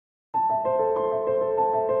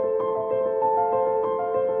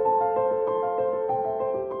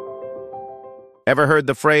Ever heard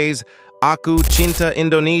the phrase, "Aku Cinta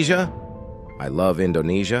Indonesia"? I love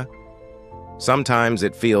Indonesia. Sometimes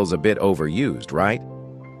it feels a bit overused, right?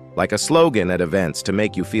 Like a slogan at events to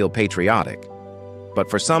make you feel patriotic. But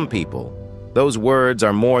for some people, those words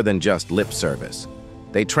are more than just lip service.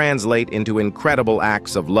 They translate into incredible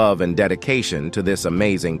acts of love and dedication to this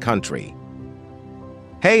amazing country.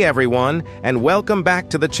 Hey everyone, and welcome back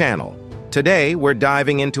to the channel. Today, we're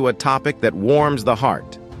diving into a topic that warms the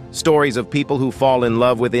heart. Stories of people who fall in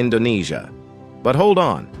love with Indonesia. But hold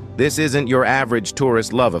on, this isn't your average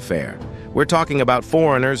tourist love affair. We're talking about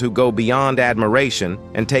foreigners who go beyond admiration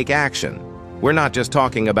and take action. We're not just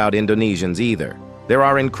talking about Indonesians either. There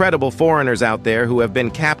are incredible foreigners out there who have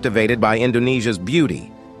been captivated by Indonesia's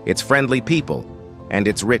beauty, its friendly people, and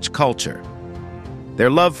its rich culture. Their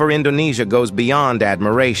love for Indonesia goes beyond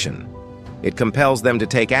admiration. It compels them to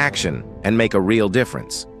take action and make a real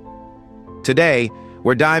difference. Today,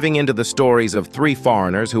 we're diving into the stories of 3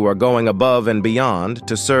 foreigners who are going above and beyond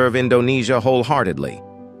to serve Indonesia wholeheartedly.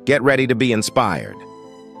 Get ready to be inspired.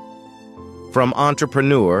 From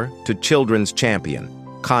entrepreneur to children's champion,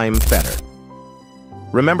 Chaim Vetter.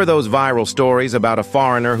 Remember those viral stories about a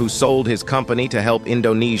foreigner who sold his company to help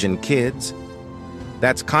Indonesian kids?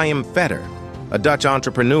 That's Chaim Vetter, a Dutch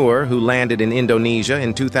entrepreneur who landed in Indonesia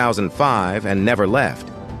in 2005 and never left.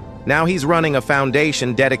 Now he's running a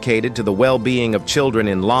foundation dedicated to the well-being of children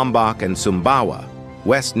in Lombok and Sumbawa,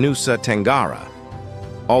 West Nusa Tenggara.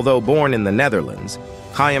 Although born in the Netherlands,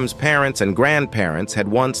 Chaim's parents and grandparents had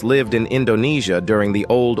once lived in Indonesia during the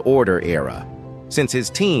Old Order era. Since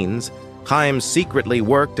his teens, Chaim secretly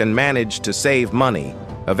worked and managed to save money,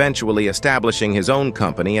 eventually establishing his own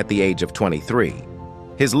company at the age of 23.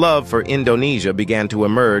 His love for Indonesia began to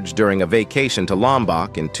emerge during a vacation to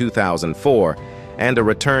Lombok in 2004 and a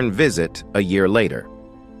return visit a year later.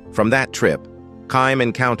 From that trip, Chaim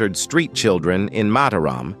encountered street children in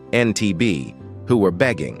Mataram, NTB, who were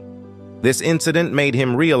begging. This incident made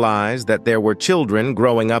him realize that there were children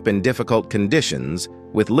growing up in difficult conditions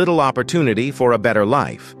with little opportunity for a better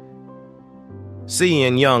life.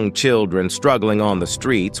 Seeing young children struggling on the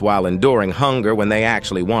streets while enduring hunger when they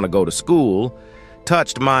actually want to go to school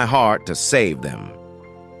touched my heart to save them.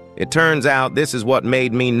 It turns out this is what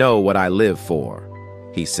made me know what I live for,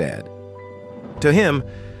 he said. To him,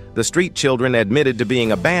 the street children admitted to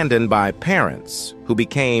being abandoned by parents who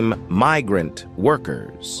became migrant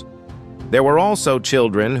workers. There were also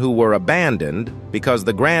children who were abandoned because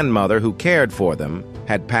the grandmother who cared for them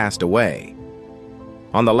had passed away.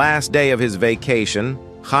 On the last day of his vacation,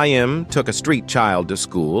 Chaim took a street child to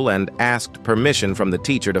school and asked permission from the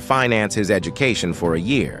teacher to finance his education for a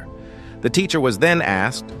year. The teacher was then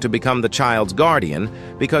asked to become the child's guardian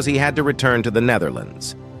because he had to return to the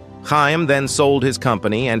Netherlands. Chaim then sold his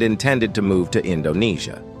company and intended to move to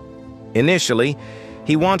Indonesia. Initially,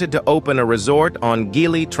 he wanted to open a resort on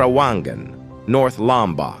Gili Trawangan, North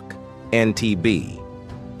Lombok, NTB.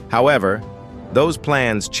 However, those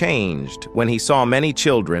plans changed when he saw many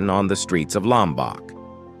children on the streets of Lombok.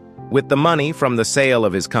 With the money from the sale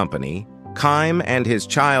of his company, Chaim and his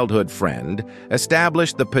childhood friend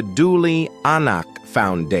established the Peduli Anak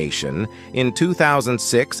Foundation in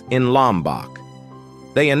 2006 in Lombok.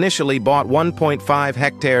 They initially bought 1.5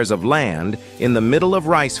 hectares of land in the middle of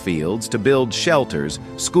rice fields to build shelters,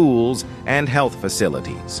 schools, and health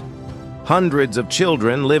facilities. Hundreds of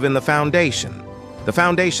children live in the foundation. The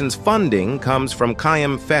foundation's funding comes from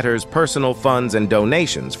Chaim Vetter's personal funds and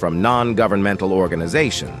donations from non-governmental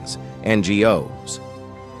organizations, NGOs.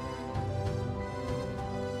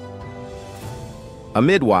 A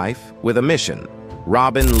midwife with a mission,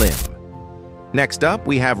 Robin Lim. Next up,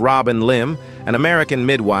 we have Robin Lim, an American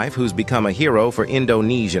midwife who's become a hero for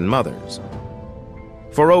Indonesian mothers.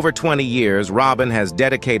 For over 20 years, Robin has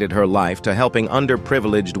dedicated her life to helping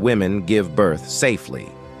underprivileged women give birth safely.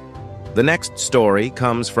 The next story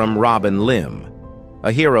comes from Robin Lim,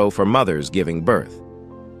 a hero for mothers giving birth.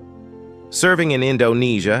 Serving in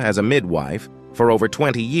Indonesia as a midwife for over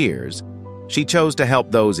 20 years, she chose to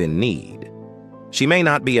help those in need. She may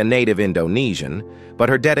not be a native Indonesian, but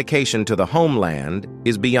her dedication to the homeland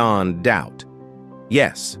is beyond doubt.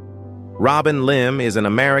 Yes, Robin Lim is an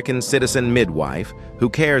American citizen midwife who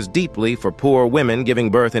cares deeply for poor women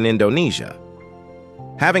giving birth in Indonesia.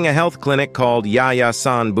 Having a health clinic called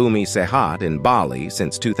Yayasan Bumi Sehat in Bali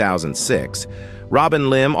since 2006, Robin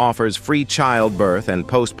Lim offers free childbirth and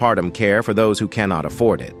postpartum care for those who cannot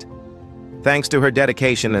afford it. Thanks to her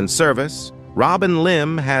dedication and service, Robin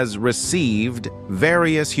Lim has received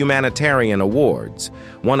various humanitarian awards,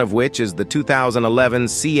 one of which is the 2011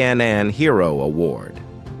 CNN Hero Award.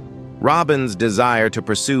 Robin's desire to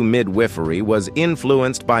pursue midwifery was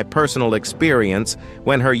influenced by personal experience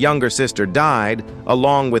when her younger sister died,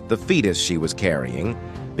 along with the fetus she was carrying,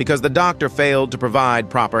 because the doctor failed to provide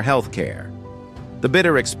proper health care. The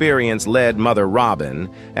bitter experience led Mother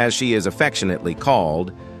Robin, as she is affectionately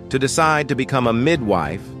called, to decide to become a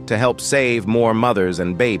midwife to help save more mothers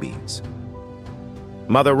and babies.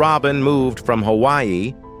 Mother Robin moved from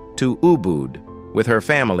Hawaii to Ubud with her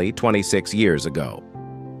family 26 years ago.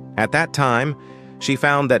 At that time, she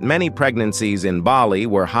found that many pregnancies in Bali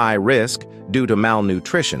were high risk due to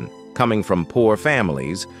malnutrition, coming from poor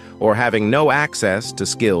families, or having no access to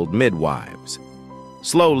skilled midwives.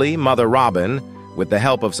 Slowly, Mother Robin, with the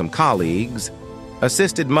help of some colleagues,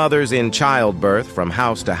 assisted mothers in childbirth from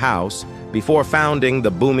house to house before founding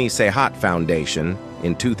the Bumi Sehat Foundation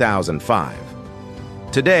in 2005.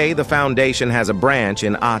 Today, the foundation has a branch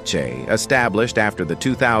in Aceh, established after the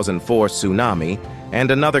 2004 tsunami, and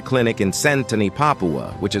another clinic in Sentani,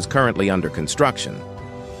 Papua, which is currently under construction.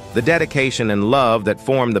 The dedication and love that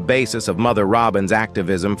form the basis of Mother Robin's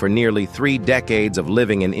activism for nearly 3 decades of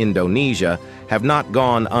living in Indonesia have not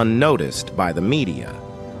gone unnoticed by the media.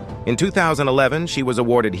 In 2011, she was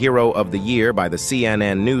awarded Hero of the Year by the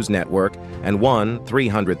CNN News Network and won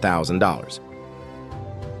 $300,000.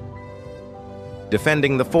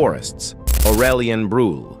 Defending the Forests, Aurelian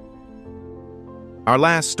Brule. Our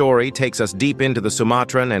last story takes us deep into the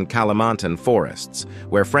Sumatran and Kalimantan forests,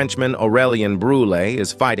 where Frenchman Aurelian Brule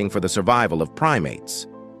is fighting for the survival of primates.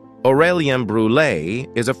 Aurelian Brule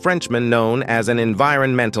is a Frenchman known as an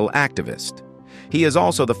environmental activist. He is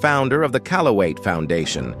also the founder of the Captivated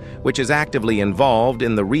Foundation, which is actively involved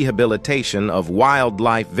in the rehabilitation of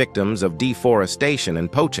wildlife victims of deforestation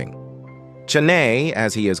and poaching. Chane,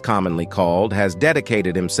 as he is commonly called, has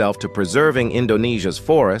dedicated himself to preserving Indonesia's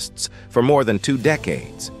forests for more than 2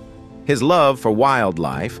 decades. His love for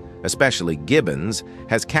wildlife, especially gibbons,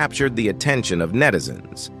 has captured the attention of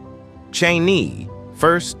netizens. Chane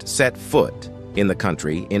first set foot in the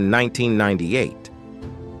country in 1998.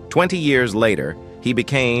 20 years later, he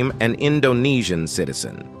became an Indonesian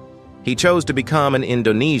citizen. He chose to become an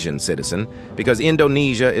Indonesian citizen because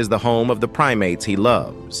Indonesia is the home of the primates he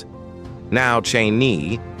loves. Now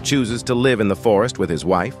Chane chooses to live in the forest with his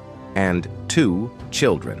wife and 2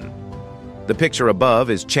 children. The picture above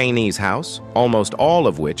is Chane's house, almost all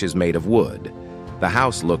of which is made of wood. The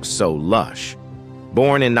house looks so lush.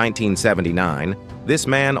 Born in 1979, this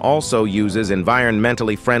man also uses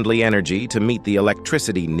environmentally friendly energy to meet the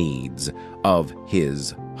electricity needs of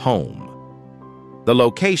his home. The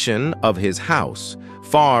location of his house,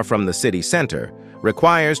 far from the city center,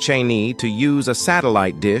 requires Chane to use a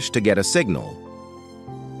satellite dish to get a signal.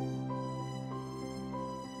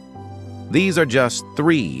 These are just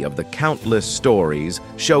 3 of the countless stories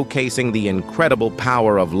showcasing the incredible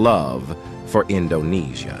power of love for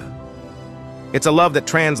Indonesia. It's a love that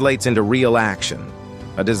translates into real action,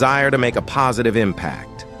 a desire to make a positive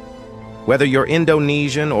impact. Whether you're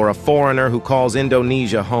Indonesian or a foreigner who calls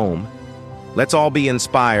Indonesia home, let's all be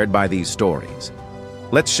inspired by these stories.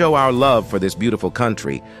 Let's show our love for this beautiful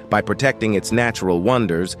country by protecting its natural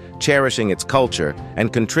wonders, cherishing its culture,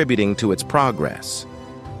 and contributing to its progress.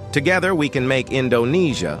 Together, we can make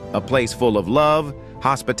Indonesia a place full of love,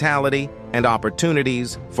 hospitality, and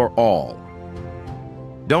opportunities for all.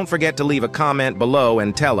 Don't forget to leave a comment below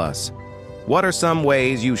and tell us, what are some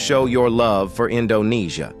ways you show your love for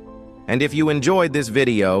Indonesia? And if you enjoyed this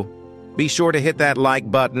video, be sure to hit that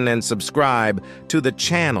like button and subscribe to the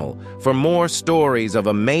channel for more stories of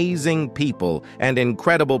amazing people and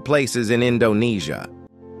incredible places in Indonesia.